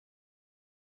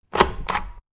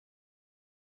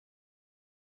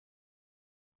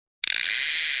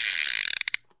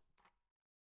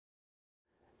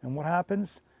And what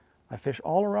happens? I fish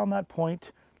all around that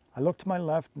point. I look to my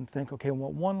left and think, okay,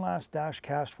 well, one last dash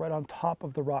cast right on top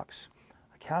of the rocks.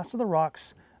 I cast to the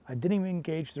rocks. I didn't even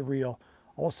engage the reel.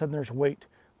 All of a sudden there's weight.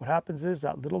 What happens is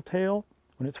that little tail,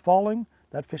 when it's falling,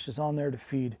 that fish is on there to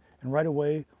feed. And right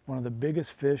away, one of the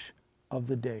biggest fish of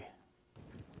the day.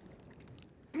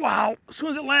 Wow, as soon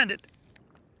as it landed,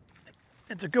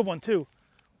 it's a good one too.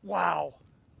 Wow.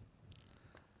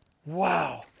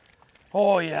 Wow.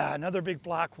 Oh yeah, another big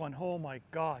black one. Oh my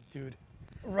God, dude.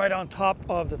 Right on top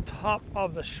of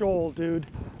the shoal, dude.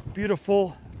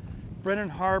 Beautiful Brennan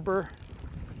Harbour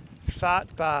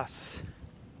fat bass.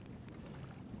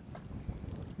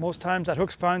 Most times that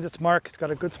hook finds its mark. It's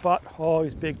got a good spot. Oh,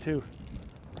 he's big too.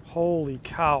 Holy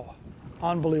cow.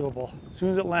 Unbelievable. As soon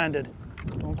as it landed,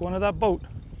 don't go into that boat.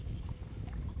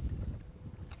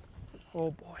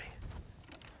 Oh boy.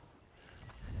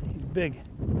 He's big.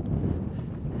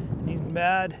 He's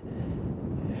mad.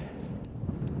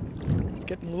 He's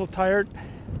getting a little tired.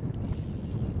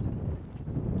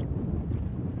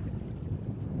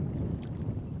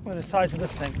 Look at the size of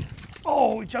this thing.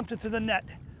 Oh, he jumped into the net.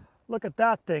 Look at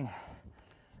that thing.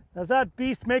 Does that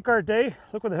beast make our day?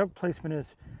 Look where the hook placement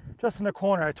is. Just in the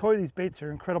corner. I told you these baits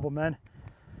are incredible, man.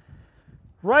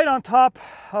 Right on top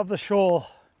of the shoal.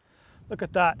 Look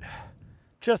at that.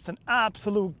 Just an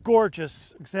absolute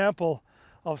gorgeous example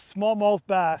of smallmouth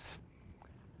bass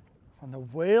on the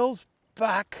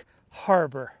Whalesback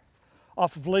Harbour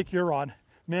off of Lake Huron.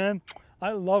 Man,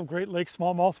 I love Great Lakes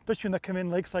smallmouth, especially when they come in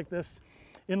lakes like this,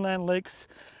 inland lakes,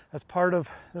 as part of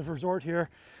the resort here.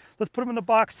 Let's put them in the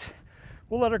box.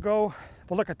 We'll let her go.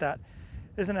 But look at that.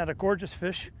 Isn't that a gorgeous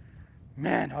fish?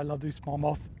 Man, I love these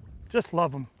smallmouth. Just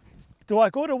love them. Do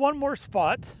I go to one more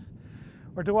spot?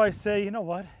 Or do I say, you know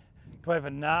what? Do I have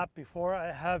a nap before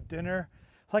I have dinner?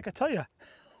 Like I tell you,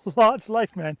 lodge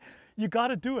life, man. You got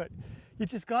to do it. You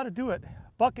just got to do it.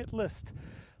 Bucket list.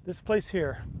 This place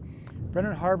here,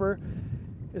 Brennan Harbour,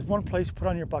 is one place to put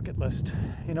on your bucket list.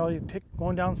 You know, you pick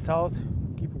going down south,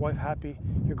 keep your wife happy,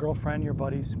 your girlfriend, your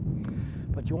buddies.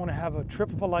 But you want to have a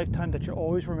trip of a lifetime that you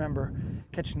always remember,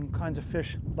 catching kinds of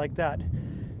fish like that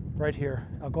right here.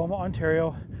 Algoma,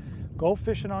 Ontario. Go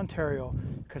fish in Ontario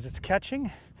because it's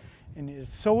catching and it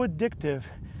is so addictive.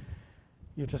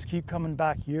 You just keep coming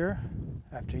back year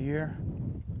after year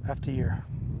after year.